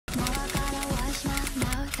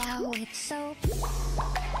how it's so.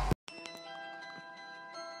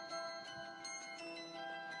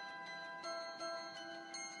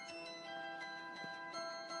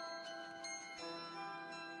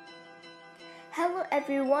 Hello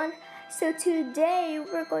everyone, so today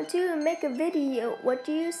we're going to make a video. What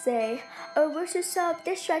do you say? We're to solve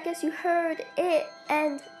Disstrack as you heard it,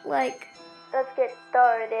 and let's get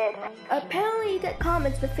started. Apparently you get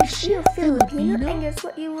comments because you're Filipino, and guess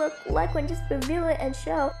what you look like when just reveal it and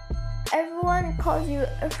show. Everyone calls you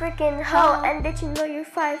a freaking hoe, and did you know you're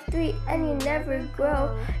 5'3" and you never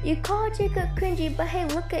grow? You call Jacob cringy, but hey,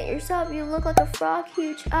 look at yourself. You look like a frog,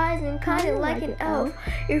 huge eyes, and kinda like an elf.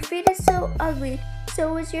 Your feet is so ugly,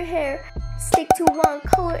 so is your hair. Stick to one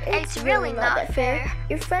color, it's really not that fair.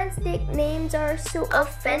 Your friends' nicknames are so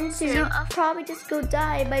offensive. You probably just go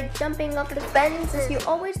die by jumping off the fences. You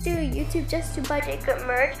always do YouTube just to buy Jacob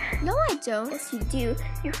merch. No, I don't. Yes, you do.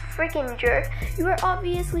 You freaking jerk. You are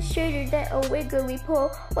obviously straighter than a wiggly pole.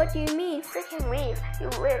 What do you mean? Freaking leave, you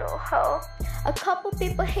little hoe. A couple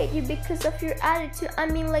people hate you because of your attitude. I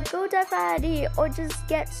mean, like, go die fatty or just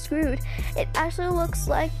get screwed. It actually looks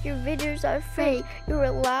like your videos are fake. You're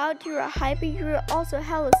loud, you're a hyper, you're also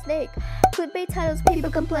hella snake. Clickbait titles,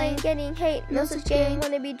 people complain, getting hate. No such game,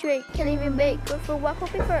 wanna be Drake, can't even bake. Go for what,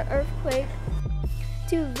 hoping for an earthquake.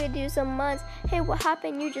 2 videos a month. Hey, what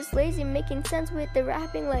happened? You're just lazy, making sense with the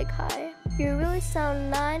rapping like hi. You really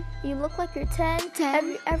sound 9, you look like you're 10. Have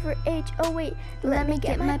you ever aged? Oh wait, let me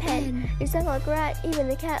get my pen. You sound like a rat, even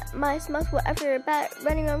the cat, mice, mouse, whatever, a bat.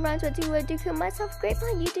 Running on rhymes, what do I do? Kill myself, great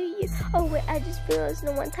plan, you do you. Oh wait, I just realized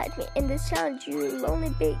no one tagged me in this challenge. You lonely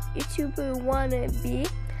big YouTuber wannabe.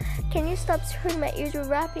 Can you stop hurting my ears? Your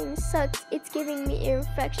rapping sucks, it's giving me ear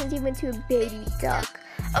infections, even to a baby duck.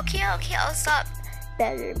 Okay, I'll stop.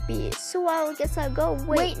 Better be. So I guess I'll go.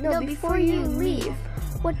 Wait, no, before you leave.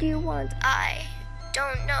 What do you want? I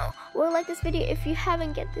don't know. Well, like this video if you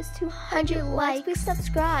haven't get this 200 likes. Please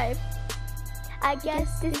subscribe. I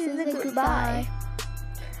guess this is a goodbye.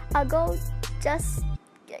 I'll go just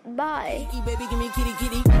bye. Baby, give me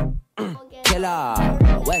kitty. Killer,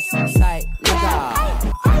 West Side,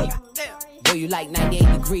 nigga. Boy, you like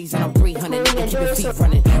 98 degrees and I'm 300. Nigga, keep your feet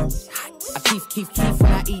running. I keep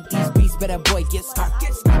when I eat these beats. Better boy, get stuck.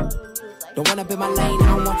 Don't run up in my lane. I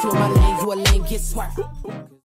don't want you in my lane. You a lame, get swerved.